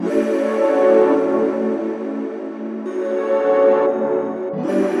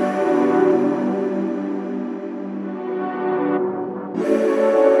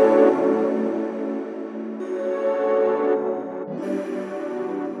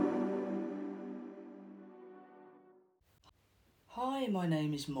Hi, my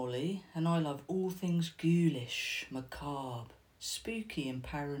name is Molly, and I love all things ghoulish, macabre, spooky, and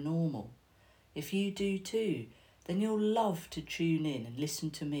paranormal. If you do too, then you'll love to tune in and listen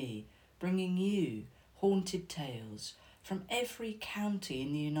to me, bringing you haunted tales from every county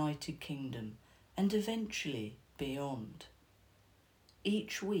in the United Kingdom and eventually beyond.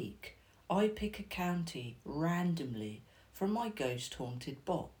 Each week, I pick a county randomly from my ghost haunted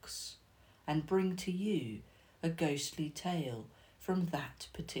box and bring to you a ghostly tale from that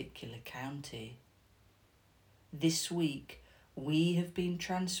particular county. This week, we have been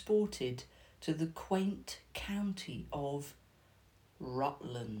transported to the quaint county of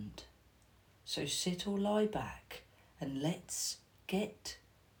Rutland. So sit or lie back and let's get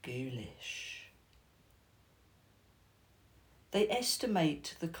ghoulish. They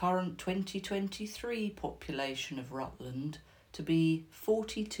estimate the current 2023 population of Rutland to be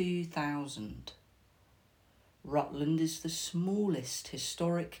 42,000. Rutland is the smallest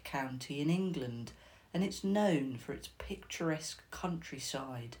historic county in England, and it's known for its picturesque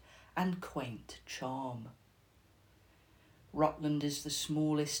countryside and quaint charm. Rutland is the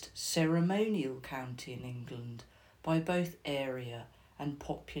smallest ceremonial county in England by both area and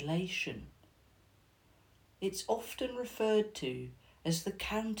population. It's often referred to as the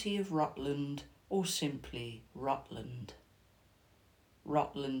County of Rutland or simply Rutland.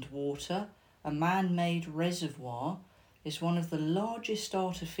 Rutland Water, a man-made reservoir, is one of the largest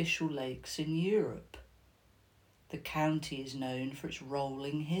artificial lakes in Europe. The county is known for its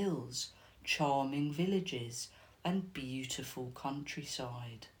rolling hills, charming villages, and beautiful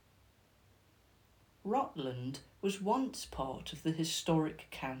countryside. Rutland was once part of the historic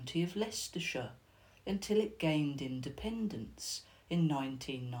county of Leicestershire until it gained independence in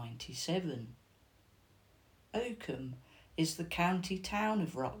 1997. Oakham is the county town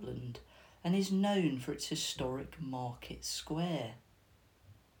of Rutland and is known for its historic market square.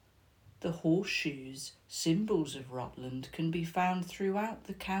 The horseshoes, symbols of Rutland, can be found throughout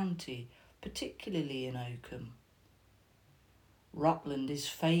the county, particularly in Oakham. Rutland is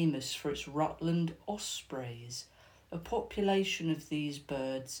famous for its Rutland ospreys, a population of these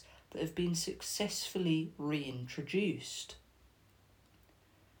birds that have been successfully reintroduced.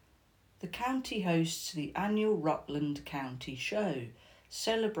 The county hosts the annual Rutland County Show,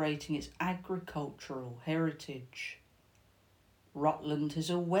 celebrating its agricultural heritage. Rutland has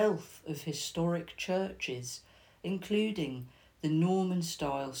a wealth of historic churches, including the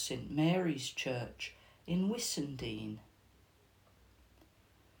Norman-style St Mary's Church in Wissendine.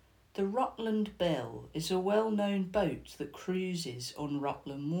 The Rutland Belle is a well-known boat that cruises on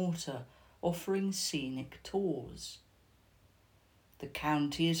Rutland Water, offering scenic tours. The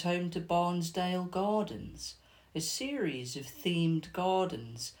county is home to Barnsdale Gardens, a series of themed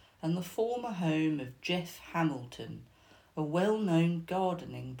gardens and the former home of Jeff Hamilton, a well-known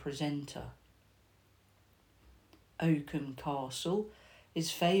gardening presenter. Oakham Castle is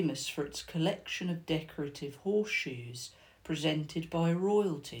famous for its collection of decorative horseshoes presented by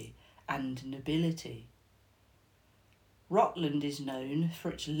royalty and nobility. Rutland is known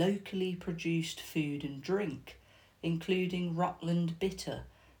for its locally produced food and drink, including Rutland Bitter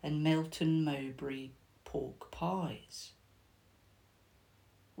and Melton Mowbray pork pies.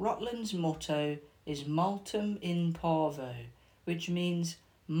 Rutland's motto is Multum in Parvo, which means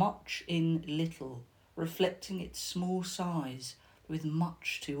much in little, reflecting its small size with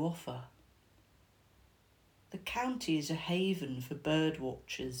much to offer. The county is a haven for bird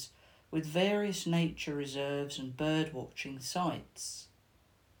watchers, with various nature reserves and bird-watching sites.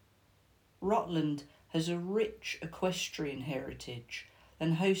 Rutland has a rich equestrian heritage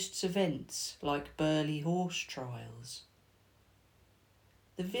and hosts events like Burley horse trials.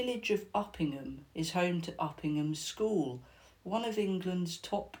 The village of Uppingham is home to Uppingham School, one of England's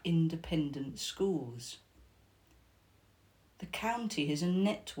top independent schools. The county has a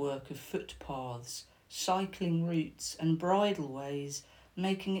network of footpaths, cycling routes and bridleways,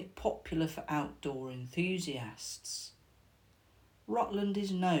 making it popular for outdoor enthusiasts. Rutland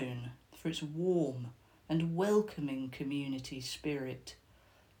is known for its warm and welcoming community spirit,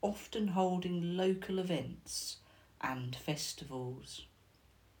 often holding local events and festivals.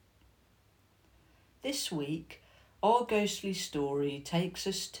 This week, our ghostly story takes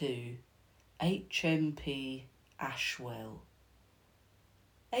us to HMP Ashwell.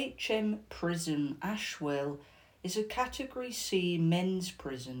 Prison Ashwell is a Category C men's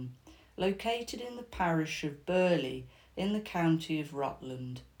prison located in the parish of Burley in the county of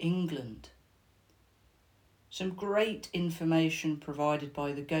Rutland, England. Some great information provided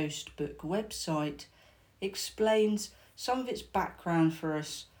by the Ghost Book website explains some of its background for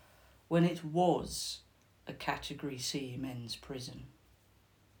us when it was a a Category C men's prison.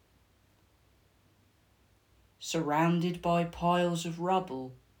 Surrounded by piles of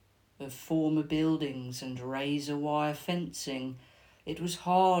rubble, of former buildings and razor wire fencing, it was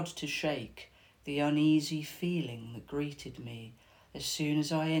hard to shake the uneasy feeling that greeted me as soon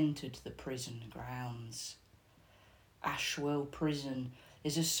as I entered the prison grounds. Ashwell Prison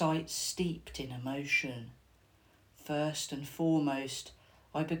is a site steeped in emotion. First and foremost,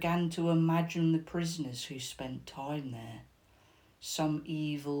 I began to imagine the prisoners who spent time there, some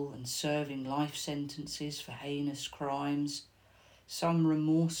evil and serving life sentences for heinous crimes, some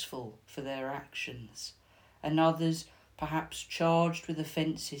remorseful for their actions, and others perhaps charged with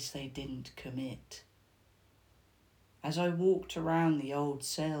offences they didn't commit. As I walked around the old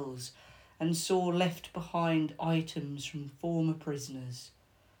cells and saw left behind items from former prisoners,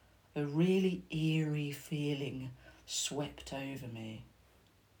 a really eerie feeling swept over me.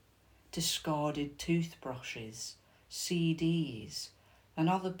 Discarded toothbrushes, CDs, and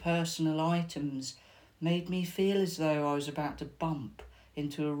other personal items made me feel as though I was about to bump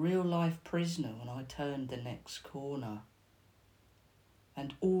into a real-life prisoner when I turned the next corner.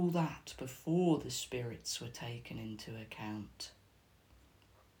 And all that before the spirits were taken into account.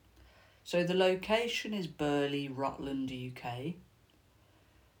 So the location is Burley, Rutland, UK.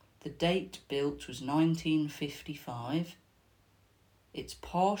 The date built was 1955. It's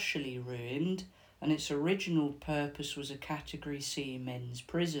partially ruined, and its original purpose was a Category C men's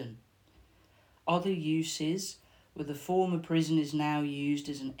prison. Other uses where the former prison is now used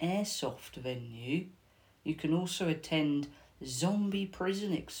as an airsoft venue. You can also attend zombie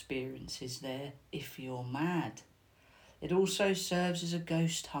prison experiences there if you're mad. It also serves as a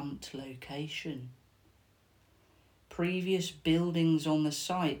ghost hunt location. Previous buildings on the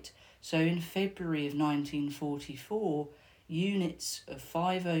site, so in February of 1944, units of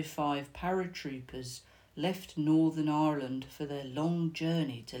 505 paratroopers left Northern Ireland for their long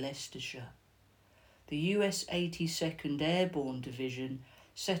journey to Leicestershire. The US 82nd Airborne Division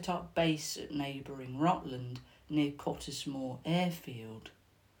set up base at neighbouring Rutland near Cottesmore Airfield.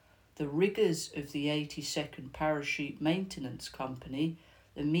 The riggers of the 82nd Parachute Maintenance Company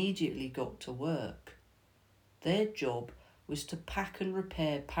immediately got to work. Their job was to pack and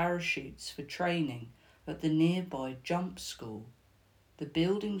repair parachutes for training at the nearby jump school. The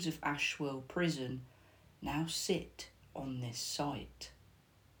buildings of Ashwell Prison now sit on this site.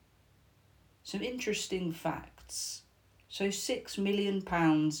 Some interesting facts. So £6 million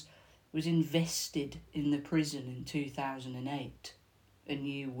was invested in the prison in 2008. A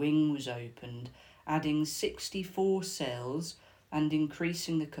new wing was opened, adding 64 cells and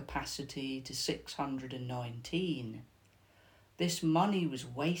increasing the capacity to 619. This money was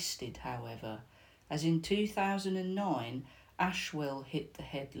wasted, however, as in 2009 Ashwell hit the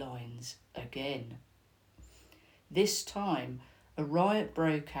headlines again. This time, a riot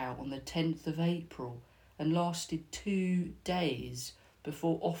broke out on the 10th of April and lasted 2 days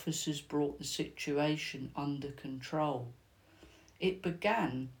before officers brought the situation under control. It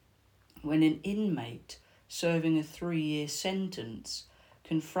began when an inmate serving a 3-year sentence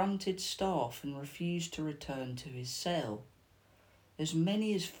confronted staff and refused to return to his cell. As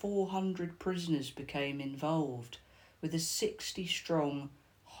many as 400 prisoners became involved, with a 60-strong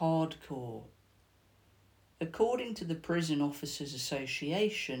hardcore. According to the Prison Officers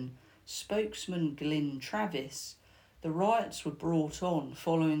Association spokesman Glyn Travis, the riots were brought on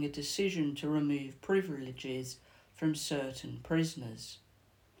following a decision to remove privileges from certain prisoners.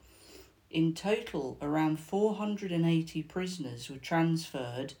 In total, around 480 prisoners were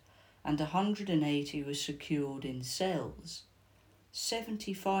transferred and 180 were secured in cells.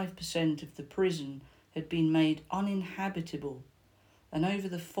 75% of the prison had been made uninhabitable, and over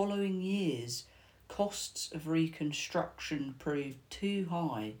the following years, costs of reconstruction proved too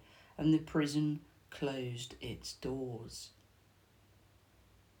high and the prison closed its doors.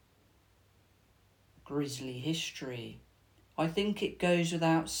 Grisly history. I think it goes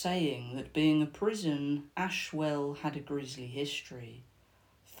without saying that being a prison, Ashwell had a grisly history.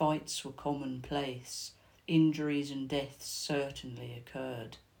 Fights were commonplace. Injuries and deaths certainly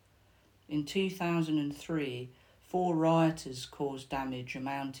occurred. In 2003, 4 rioters caused damage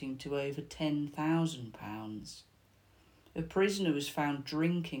amounting to over £10,000. A prisoner was found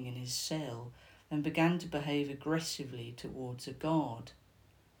drinking in his cell and began to behave aggressively towards a guard.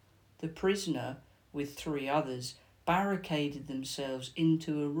 The prisoner, with 3 others, barricaded themselves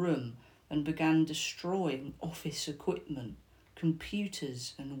into a room and began destroying office equipment,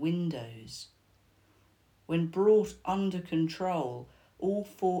 computers and windows. When brought under control, all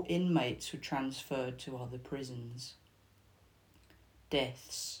 4 inmates were transferred to other prisons.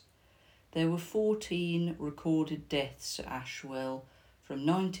 Deaths. There were 14 recorded deaths at Ashwell from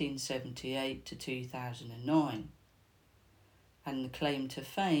 1978 to 2009. And the claim to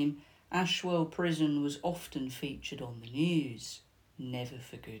fame, Ashwell Prison was often featured on the news, never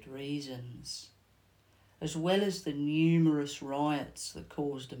for good reasons. As well as the numerous riots that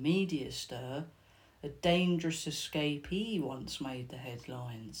caused a media stir, a dangerous escapee once made the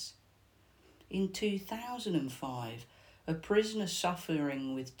headlines. In 2005, a prisoner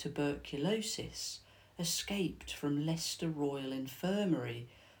suffering with tuberculosis escaped from Leicester Royal Infirmary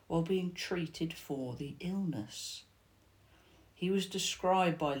while being treated for the illness. He was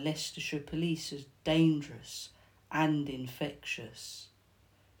described by Leicestershire police as dangerous and infectious.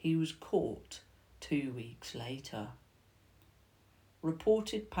 He was caught 2 weeks later.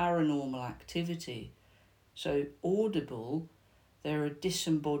 Reported paranormal activity. So audible, there are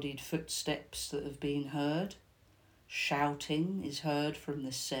disembodied footsteps that have been heard. Shouting is heard from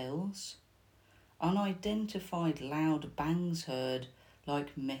the cells. Unidentified loud bangs heard like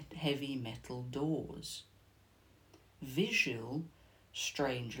heavy metal doors. Visual,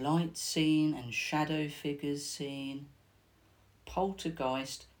 strange lights seen and shadow figures seen.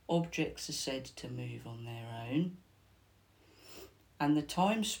 Poltergeist, objects are said to move on their own. And the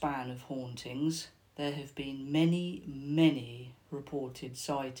time span of hauntings, there have been many reported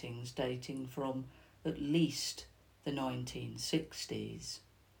sightings dating from at least the 1960s.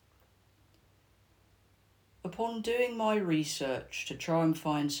 Upon doing my research to try and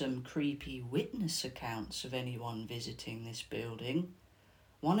find some creepy witness accounts of anyone visiting this building,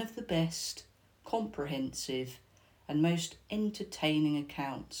 one of the best, comprehensive and most entertaining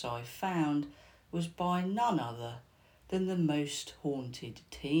accounts I found was by none other than the Most Haunted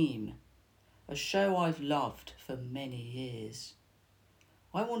Team, a show I've loved for many years.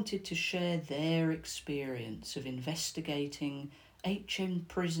 I wanted to share their experience of investigating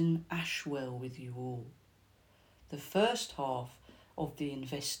HMP Ashwell with you all. The first half of the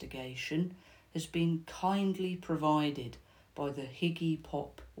investigation has been kindly provided by the Higgy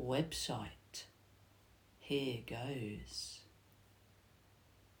Pop website. Here goes.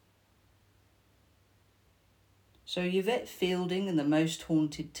 So Yvette Fielding and the Most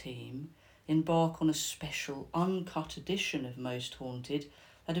Haunted Team embark on a special uncut edition of Most Haunted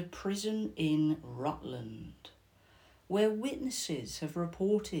at a prison in Rutland, where witnesses have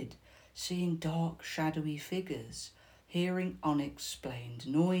reported seeing dark shadowy figures, hearing unexplained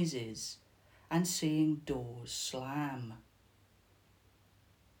noises, and seeing doors slam.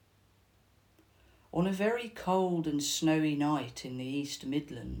 On a very cold and snowy night in the East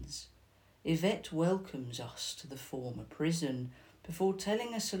Midlands, Yvette welcomes us to the former prison before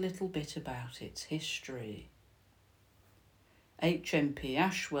telling us a little bit about its history. HMP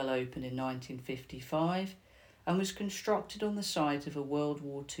Ashwell opened in 1955 and was constructed on the site of a World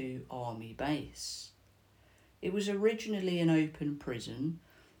War II Army base. It was originally an open prison,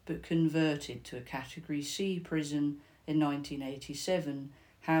 but converted to a Category C prison in 1987,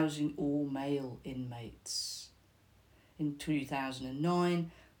 housing all male inmates. In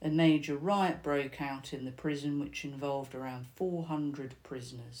 2009, a major riot broke out in the prison which involved around 400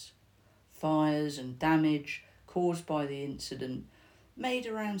 prisoners. Fires and damage caused by the incident made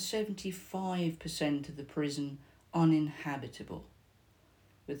around 75% of the prison uninhabitable.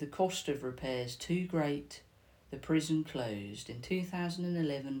 With the cost of repairs too great, the prison closed in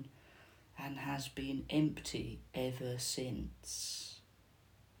 2011 and has been empty ever since.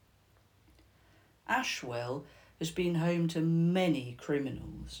 Ashwell has been home to many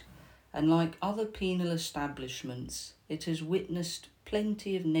criminals, and like other penal establishments, it has witnessed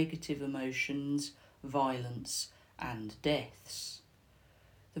plenty of negative emotions, violence and deaths.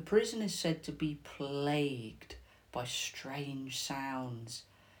 The prison is said to be plagued by strange sounds.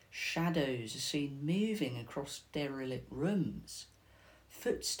 Shadows are seen moving across derelict rooms.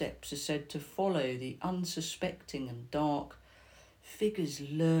 Footsteps are said to follow the unsuspecting and dark figures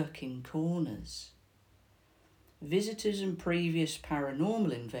lurk in corners. Visitors and previous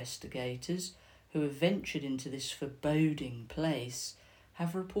paranormal investigators who have ventured into this foreboding place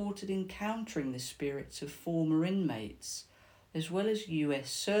have reported encountering the spirits of former inmates, as well as US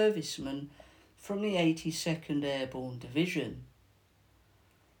servicemen from the 82nd Airborne Division.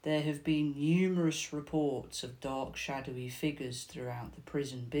 There have been numerous reports of dark shadowy figures throughout the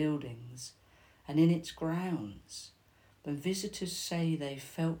prison buildings and in its grounds, and visitors say they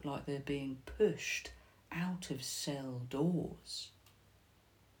felt like they're being pushed out of cell doors.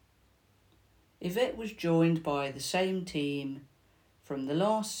 Yvette was joined by the same team from the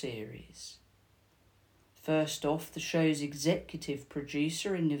last series. First off, the show's executive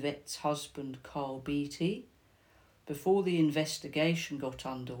producer and Yvette's husband Carl Beattie. Before the investigation got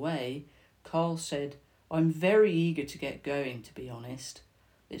underway, Carl said, "I'm very eager to get going, to be honest.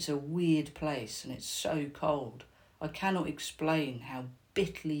 It's a weird place and it's so cold. I cannot explain how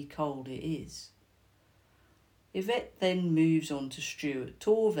bitterly cold it is." Yvette then moves on to Stuart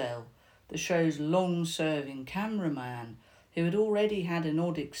Torvell, the show's long-serving cameraman, who had already had an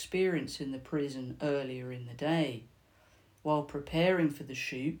odd experience in the prison earlier in the day. While preparing for the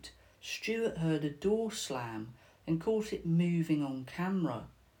shoot, Stuart heard a door slam and caught it moving on camera.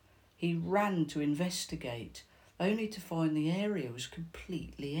 He ran to investigate, only to find the area was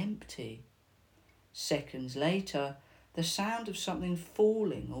completely empty. Seconds later, the sound of something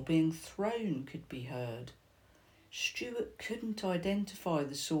falling or being thrown could be heard. Stuart couldn't identify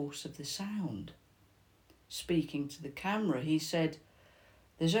the source of the sound. Speaking to the camera, he said,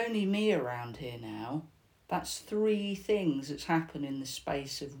 "There's only me around here now. That's 3 things that's happened in the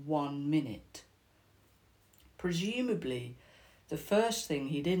space of 1 minute." Presumably, the first thing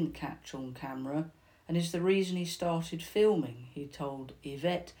he didn't catch on camera, and is the reason he started filming. He told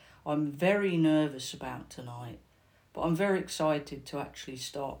Yvette, "I'm very nervous about tonight, but I'm very excited to actually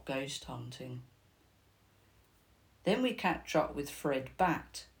start ghost hunting." Then we catch up with Fred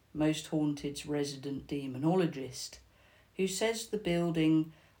Batt, Most Haunted's resident demonologist, who says the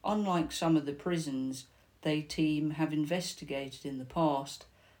building, unlike some of the prisons they team have investigated in the past,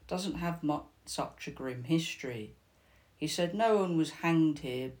 doesn't have much such a grim history. He said no one was hanged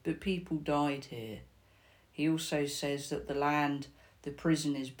here, but people died here. He also says that the land the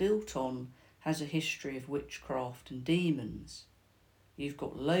prison is built on has a history of witchcraft and demons. You've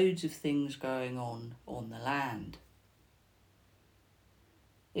got loads of things going on the land.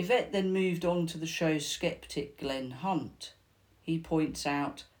 Yvette then moved on to the show's skeptic Glenn Hunt. He points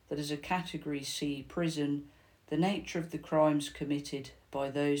out that as a Category C prison, the nature of the crimes committed by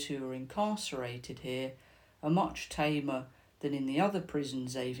those who are incarcerated here are much tamer than in the other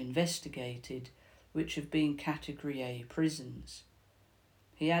prisons they've investigated, which have been Category A prisons.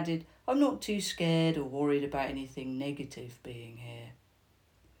 He added, "I'm not too scared or worried about anything negative being here."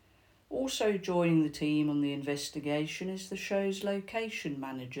 Also joining the team on the investigation is the show's location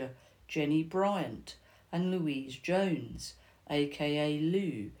manager, Jenny Bryant, and Louise Jones, aka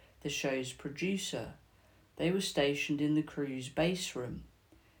Lou, the show's producer. They were stationed in the crew's base room.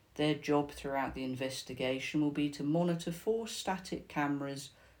 Their job throughout the investigation will be to monitor 4 static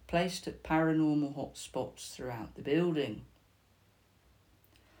cameras placed at paranormal hotspots throughout the building.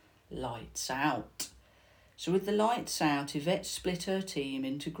 Lights out. So with the lights out, Yvette split her team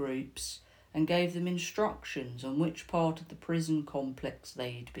into groups and gave them instructions on which part of the prison complex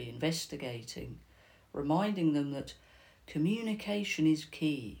they'd be investigating, reminding them that communication is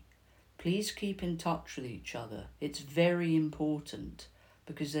key. Please keep in touch with each other. It's very important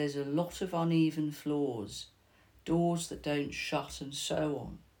because there's a lot of uneven floors, doors that don't shut and so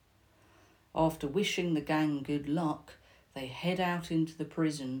on. After wishing the gang good luck, they head out into the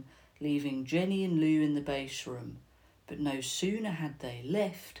prison, leaving Jenny and Lou in the base room. But no sooner had they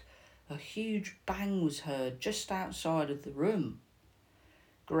left, a huge bang was heard just outside of the room.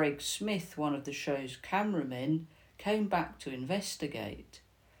 Greg Smith, one of the show's cameramen, came back to investigate.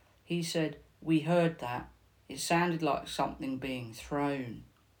 He said, "We heard that. It sounded like something being thrown."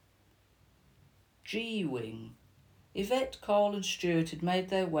 G-Wing. Yvette, Carl and Stuart had made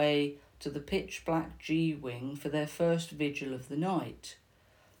their way to the pitch-black G-Wing for their first vigil of the night.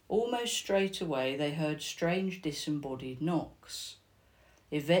 Almost straight away they heard strange disembodied knocks.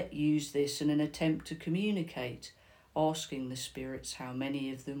 Yvette used this in an attempt to communicate, asking the spirits how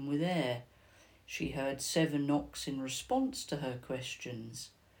many of them were there. She heard 7 knocks in response to her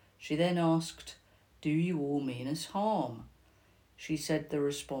questions. She then asked, "Do you all mean us harm?" She said the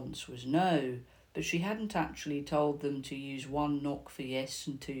response was no, but she hadn't actually told them to use 1 knock for yes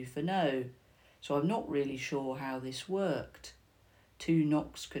and 2 for no, so I'm not really sure how this worked. 2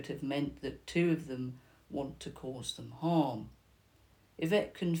 knocks could have meant that 2 of them want to cause them harm.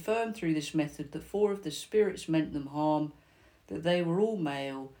 Yvette confirmed through this method that 4 of the spirits meant them harm, that they were all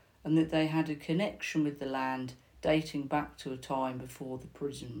male, and that they had a connection with the land dating back to a time before the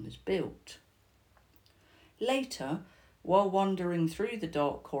prison was built. Later, while wandering through the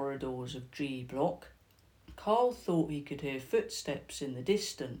dark corridors of G Block, Carl thought he could hear footsteps in the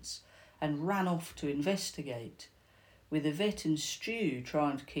distance and ran off to investigate, with Yvette and Stu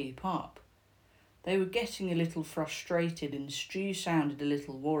trying to keep up. They were getting a little frustrated and Stu sounded a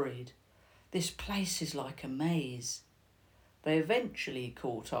little worried. "This place is like a maze." They eventually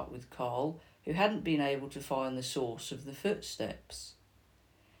caught up with Carl, who hadn't been able to find the source of the footsteps.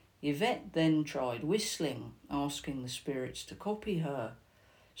 Yvette then tried whistling, asking the spirits to copy her.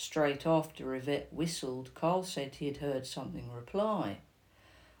 Straight after Yvette whistled, Carl said he had heard something reply.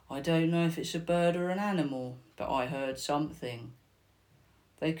 I don't know if it's a bird or an animal, but I heard something.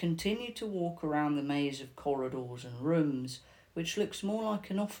 They continued to walk around the maze of corridors and rooms, which looks more like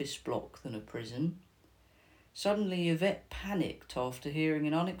an office block than a prison. Suddenly Yvette panicked after hearing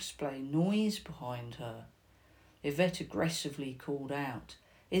an unexplained noise behind her. Yvette aggressively called out,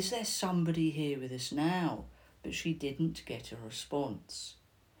 "Is there somebody here with us now?" But she didn't get a response.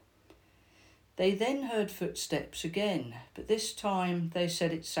 They then heard footsteps again, but this time they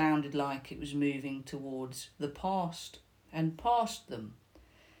said it sounded like it was moving towards the past and past them.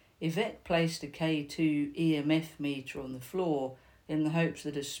 Yvette placed a K2 EMF meter on the floor in the hopes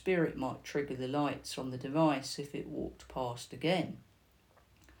that a spirit might trigger the lights on the device if it walked past again.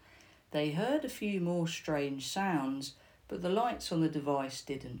 They heard a few more strange sounds, but the lights on the device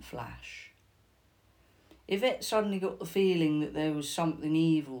didn't flash. Yvette suddenly got the feeling that there was something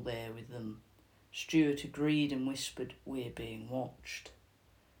evil there with them. Stuart agreed and whispered, "We're being watched."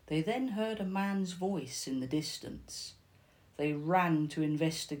 They then heard a man's voice in the distance. They ran to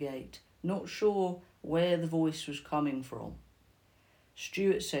investigate, not sure where the voice was coming from.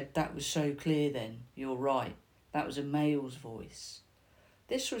 Stuart said, "That was so clear then, you're right, that was a male's voice."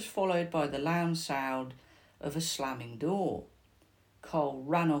 This was followed by the loud sound of a slamming door. Carl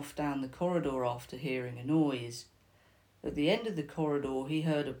ran off down the corridor after hearing a noise. At the end of the corridor, he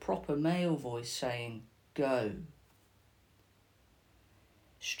heard a proper male voice saying, "Go."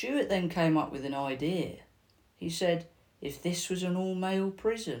 Stuart then came up with an idea. He said, if this was an all-male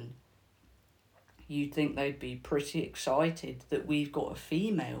prison, you'd think they'd be pretty excited that we've got a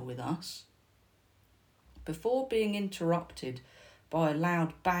female with us. Before being interrupted by a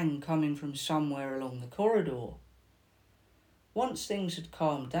loud bang coming from somewhere along the corridor. Once things had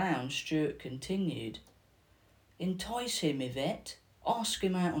calmed down, Stuart continued, "Entice him, Yvette. Ask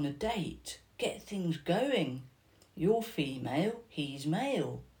him out on a date. Get things going. You're female, he's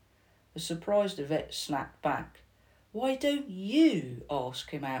male." The surprised Yvette snapped back. "Why don't you ask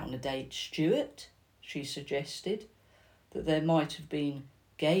him out on a date, Stuart?" she suggested, that there might have been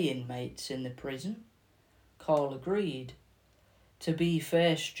gay inmates in the prison. Carl agreed. "To be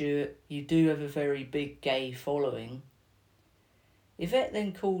fair, Stuart, you do have a very big gay following." Yvette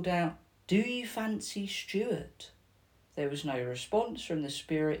then called out, "Do you fancy Stuart?" There was no response from the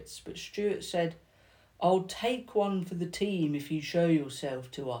spirits, but Stuart said, "I'll take one for the team if you show yourself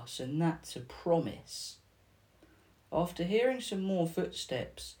to us, and that's a promise." After hearing some more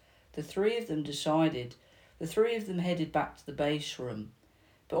footsteps, the three of them headed back to the base room.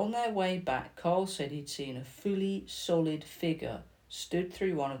 But on their way back, Carl said he'd seen a fully solid figure stood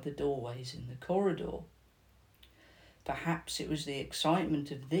through one of the doorways in the corridor. Perhaps it was the excitement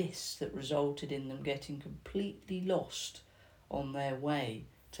of this that resulted in them getting completely lost on their way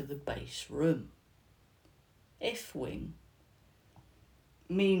to the base room. F-Wing.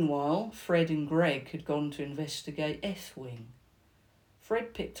 Meanwhile, Fred and Greg had gone to investigate F-Wing.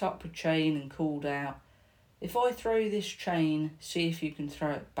 Fred picked up a chain and called out, "If I throw this chain, see if you can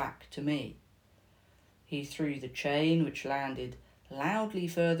throw it back to me." He threw the chain, which landed loudly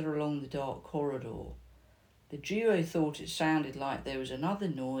further along the dark corridor. The duo thought it sounded like there was another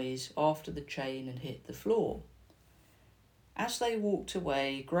noise after the chain had hit the floor. As they walked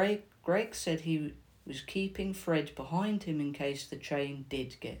away, Greg said he was keeping Fred behind him in case the chain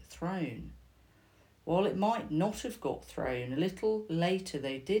did get thrown. While it might not have got thrown, a little later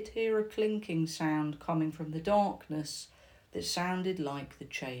they did hear a clinking sound coming from the darkness that sounded like the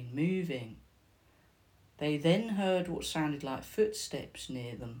chain moving. They then heard what sounded like footsteps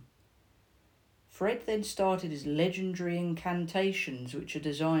near them. Fred then started his legendary incantations, which are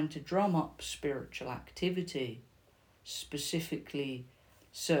designed to drum up spiritual activity, specifically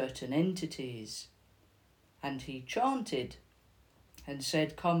certain entities. And he chanted and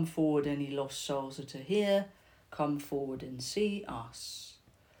said, "Come forward, any lost souls that are here, come forward and see us."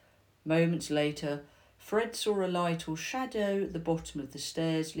 Moments later, Fred saw a light or shadow at the bottom of the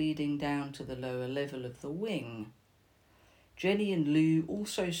stairs leading down to the lower level of the wing. Jenny and Lou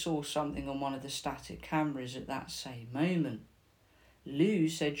also saw something on one of the static cameras at that same moment. Lou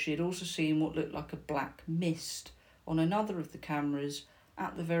said she had also seen what looked like a black mist on another of the cameras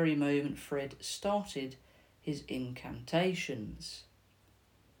at the very moment Fred started his incantations.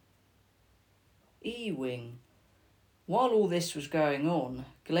 E-Wing. While all this was going on,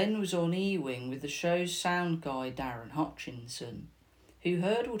 Glenn was on E-Wing with the show's sound guy Darren Hutchinson, who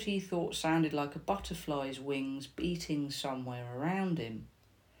heard what he thought sounded like a butterfly's wings beating somewhere around him.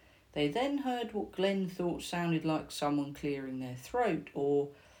 They then heard what Glenn thought sounded like someone clearing their throat,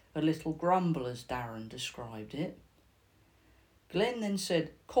 or a little grumble as Darren described it. Glenn then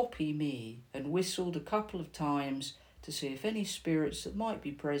said, "Copy me," and whistled a couple of times to see if any spirits that might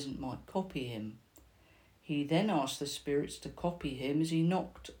be present might copy him. He then asked the spirits to copy him as he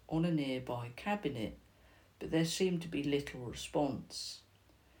knocked on a nearby cabinet, but there seemed to be little response.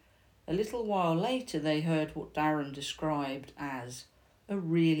 A little while later they heard what Darren described as a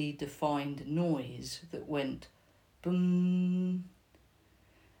really defined noise that went boom.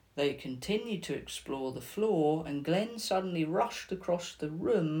 They continued to explore the floor, and Glenn suddenly rushed across the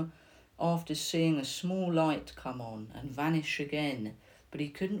room after seeing a small light come on and vanish again, but he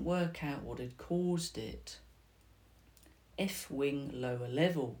couldn't work out what had caused it. F-wing lower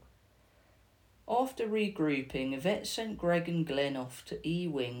level. After regrouping, Yvette sent Greg and Glenn off to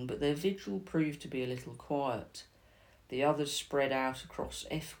E-wing, but their vigil proved to be a little quiet. The others spread out across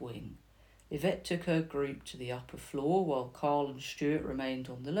F-wing. Yvette took her group to the upper floor, while Carl and Stuart remained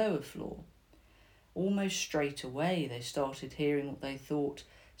on the lower floor. Almost straight away they started hearing what they thought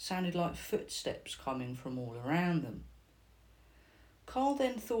sounded like footsteps coming from all around them. Carl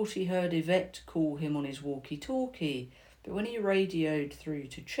then thought he heard Yvette call him on his walkie-talkie, but when he radioed through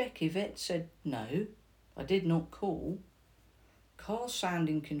to check, Yvette said, "No, I did not call." Carl,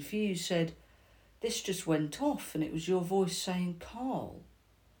 sounding confused, said, "This just went off and it was your voice saying Carl."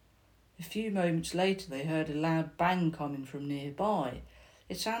 A few moments later they heard a loud bang coming from nearby.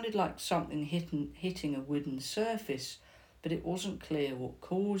 It sounded like something hitting a wooden surface, but it wasn't clear what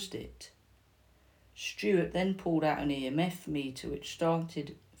caused it. Stuart then pulled out an EMF meter which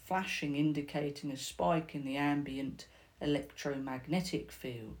started flashing, indicating a spike in the ambient electromagnetic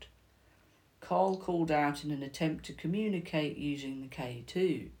field. Carl called out in an attempt to communicate using the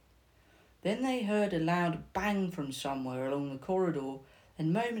K2. Then they heard a loud bang from somewhere along the corridor,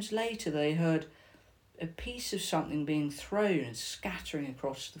 and moments later they heard a piece of something being thrown and scattering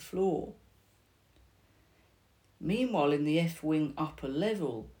across the floor. Meanwhile, in the F-wing upper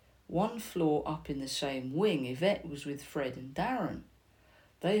level, one floor up in the same wing, Yvette was with Fred and Darren.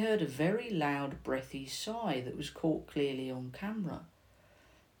 They heard a very loud, breathy sigh that was caught clearly on camera.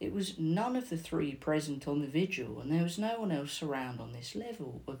 It was none of the three present on the vigil, and there was no one else around on this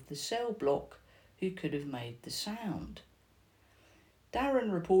level of the cell block who could have made the sound.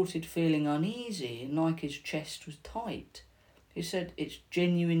 Darren reported feeling uneasy and like his chest was tight. He said, "It's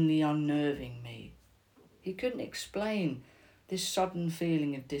genuinely unnerving me." He couldn't explain this sudden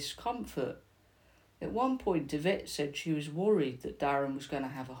feeling of discomfort. At one point, Yvette said she was worried that Darren was going to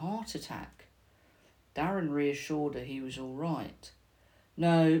have a heart attack. Darren reassured her he was all right.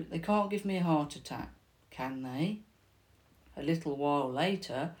 "No, they can't give me a heart attack, can they?" A little while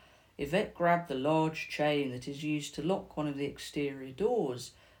later, Yvette grabbed the large chain that is used to lock one of the exterior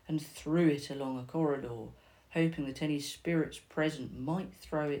doors and threw it along a corridor, hoping that any spirits present might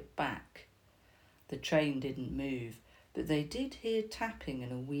throw it back. The chain didn't move, but they did hear tapping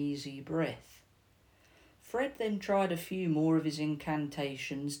and a wheezy breath. Fred then tried a few more of his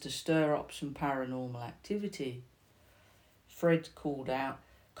incantations to stir up some paranormal activity. Fred called out,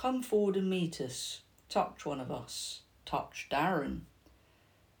 "Come forward and meet us. Touch one of us. Touch Darren."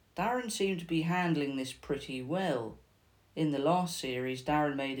 Darren seemed to be handling this pretty well. In the last series,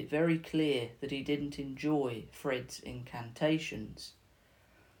 Darren made it very clear that he didn't enjoy Fred's incantations.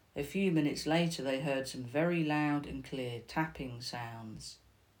 A few minutes later, they heard some very loud and clear tapping sounds.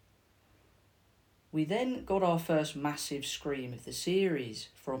 We then got our first massive scream of the series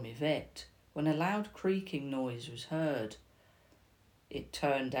from Yvette when a loud creaking noise was heard. It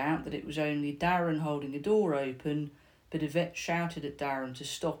turned out that it was only Darren holding a door open, but Yvette shouted at Darren to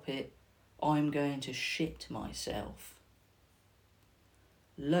stop it. "I'm going to shit myself."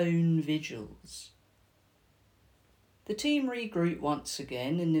 Lone vigils. The team regrouped once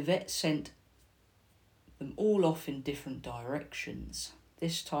again, and Yvette sent them all off in different directions,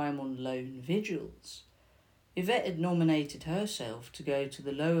 this time on lone vigils. Yvette had nominated herself to go to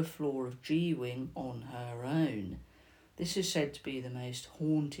the lower floor of G-Wing on her own. This is said to be the most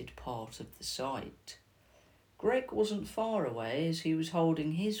haunted part of the site. Greg wasn't far away, as he was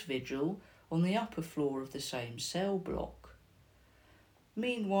holding his vigil on the upper floor of the same cell block.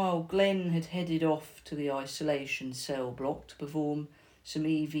 Meanwhile, Glenn had headed off to the isolation cell block to perform some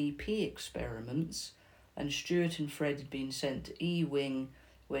EVP experiments, and Stuart and Fred had been sent to E-Wing,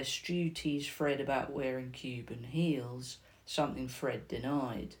 where Stu teased Fred about wearing Cuban heels, something Fred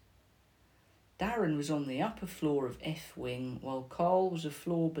denied. Darren was on the upper floor of F-Wing, while Carl was a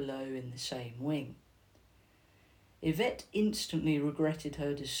floor below in the same wing. Yvette instantly regretted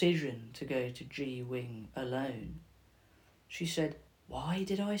her decision to go to G-Wing alone. She said, "Why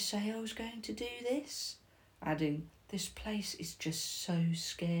did I say I was going to do this?" adding, "This place is just so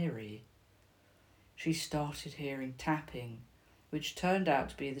scary." She started hearing tapping, which turned out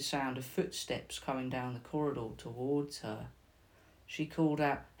to be the sound of footsteps coming down the corridor towards her. She called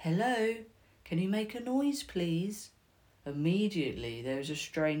out, "Hello, can you make a noise, please?" Immediately there was a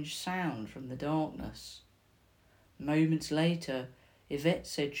strange sound from the darkness. Moments later, Yvette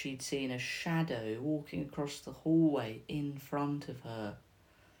said she'd seen a shadow walking across the hallway in front of her.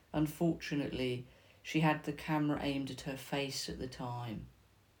 Unfortunately, she had the camera aimed at her face at the time.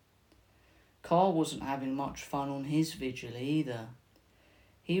 Carl wasn't having much fun on his vigil either.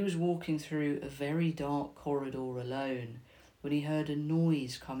 He was walking through a very dark corridor alone when he heard a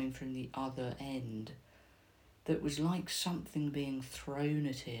noise coming from the other end that was like something being thrown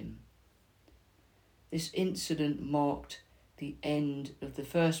at him. This incident marked the end of the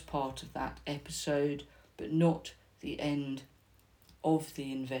first part of that episode, but not the end of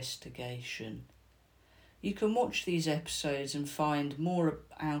the investigation. You can watch these episodes and find more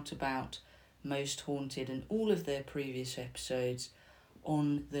out about Most Haunted and all of their previous episodes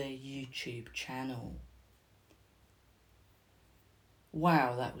on their YouTube channel.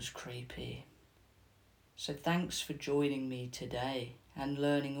 Wow, that was creepy. So thanks for joining me today and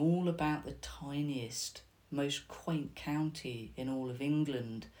learning all about the tiniest, most quaint county in all of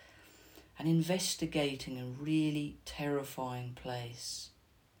England and investigating a really terrifying place.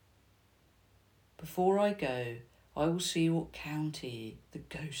 Before I go, I will see what county the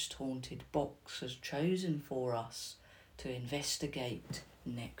Ghost Haunted box has chosen for us to investigate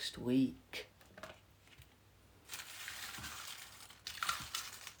next week.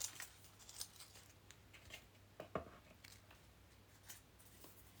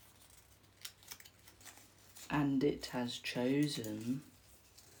 And it has chosen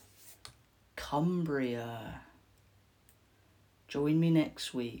Cumbria. Join me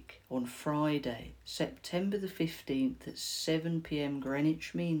next week on Friday, September the 15th at 7 p.m.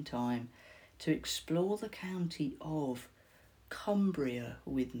 Greenwich Mean Time to explore the county of Cumbria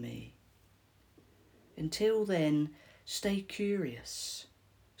with me. Until then, stay curious,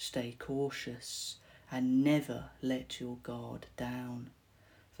 stay cautious, and never let your guard down,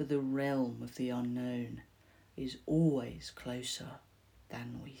 for the realm of the unknown is always closer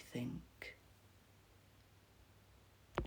than we think.